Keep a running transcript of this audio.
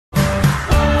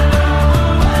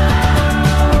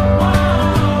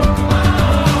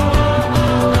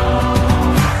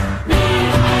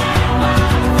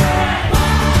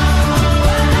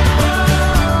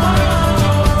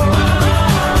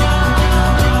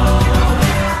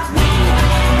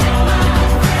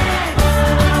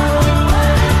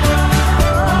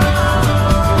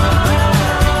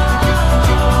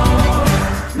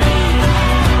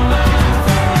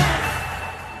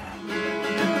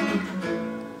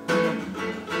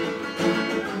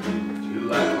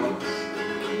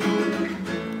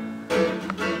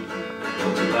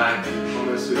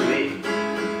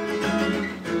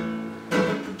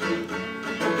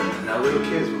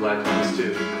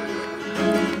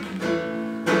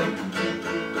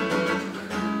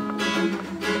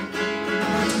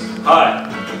Hi,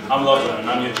 I'm Lachlan and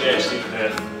I'm your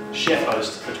GHC Chef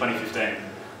host for 2015.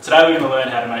 Today we're going to learn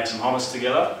how to make some hummus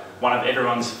together, one of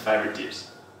everyone's favourite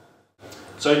dips.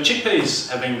 So chickpeas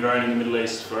have been grown in the Middle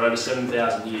East for over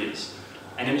 7,000 years,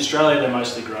 and in Australia they're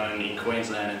mostly grown in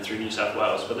Queensland and through New South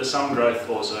Wales, but there's some growth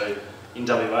also in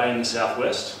WA in the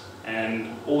southwest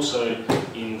and also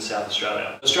in South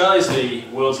Australia. Australia is the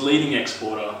world's leading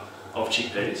exporter of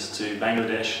chickpeas to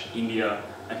Bangladesh, India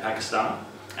and Pakistan.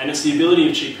 And it's the ability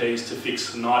of chickpeas to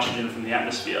fix nitrogen from the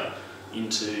atmosphere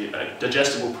into a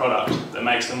digestible product that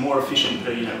makes them more efficient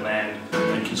per unit land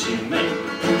than consuming meat.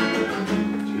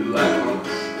 Do you like hummus?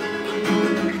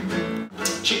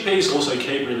 Chickpeas also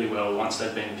keep really well once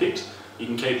they've been picked. You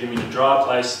can keep them in a dry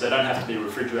place, they don't have to be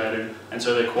refrigerated, and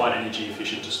so they're quite energy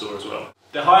efficient to store as well.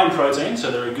 They're high in protein, so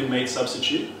they're a good meat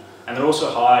substitute, and they're also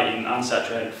high in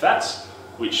unsaturated fats,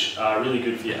 which are really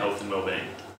good for your health and well-being.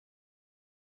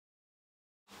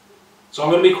 So I'm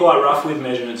going to be quite rough with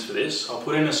measurements for this. I'll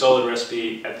put in a solid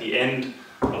recipe at the end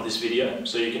of this video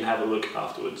so you can have a look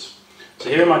afterwards. So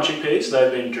here are my chickpeas. They've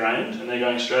been drained and they're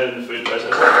going straight in the food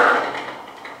processor.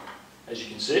 As you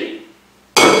can see,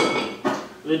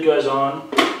 lid goes on,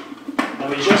 and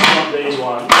we just want these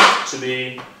ones to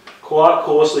be quite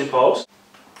coarsely pulsed.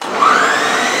 So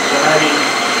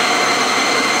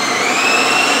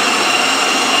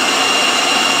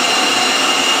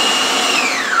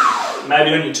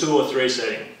maybe only 2 or 3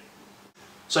 setting.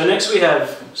 So next we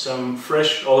have some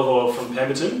fresh olive oil from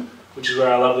Pemberton, which is where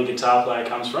our lovely guitar player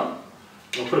comes from.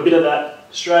 We'll put a bit of that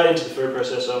straight into the food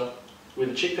processor with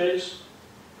the chickpeas,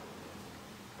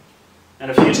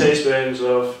 and a few teaspoons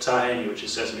of tahini, which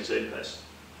is sesame seed paste.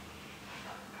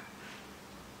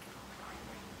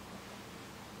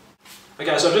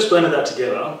 Okay, so I've just blended that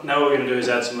together. Now what we're going to do is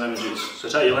add some lemon juice. So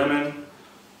take your lemon,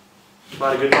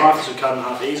 apply a good knife, this will cut in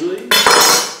half easily.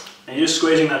 And you're just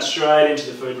squeezing that straight into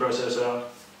the food processor,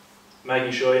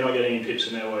 making sure you're not getting any pips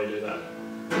in there while you do that.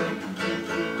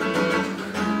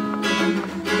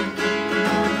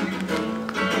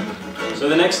 So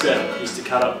the next step is to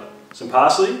cut up some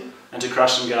parsley and to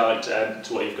crush some garlic to add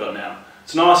to what you've got now.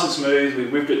 It's nice and smooth,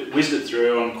 we've whizzed it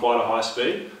through on quite a high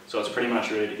speed, so it's pretty much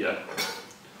ready to go.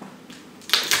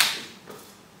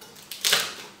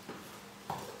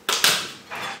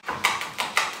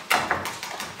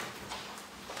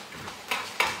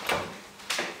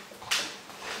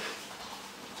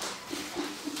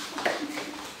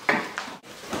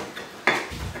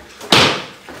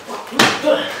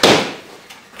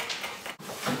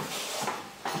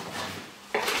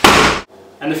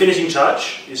 And the finishing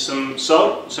touch is some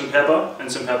salt, some pepper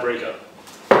and some paprika.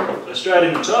 So straight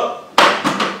in the top.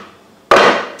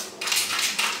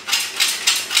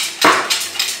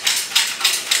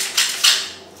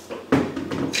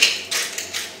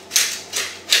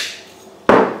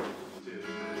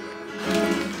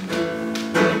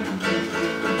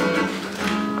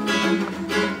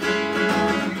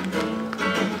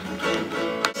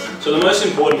 So the most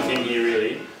important thing here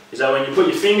really is that when you put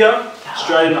your finger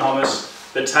straight in the hummus,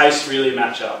 the tastes really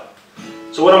match up.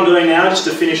 So what I'm doing now, just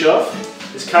to finish off,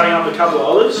 is cutting up a couple of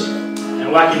olives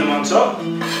and whacking them on top.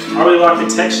 I really like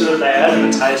the texture that they add,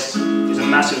 and the taste is a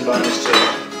massive bonus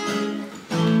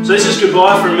too. So this is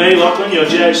goodbye from me, Lachlan, your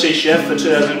GHC Chef for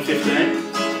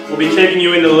 2015. We'll be keeping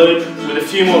you in the loop with a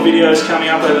few more videos coming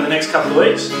up over the next couple of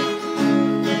weeks.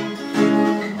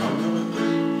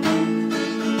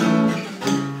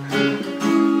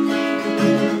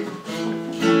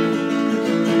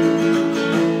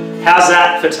 How's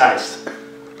that for taste?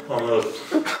 Hummus.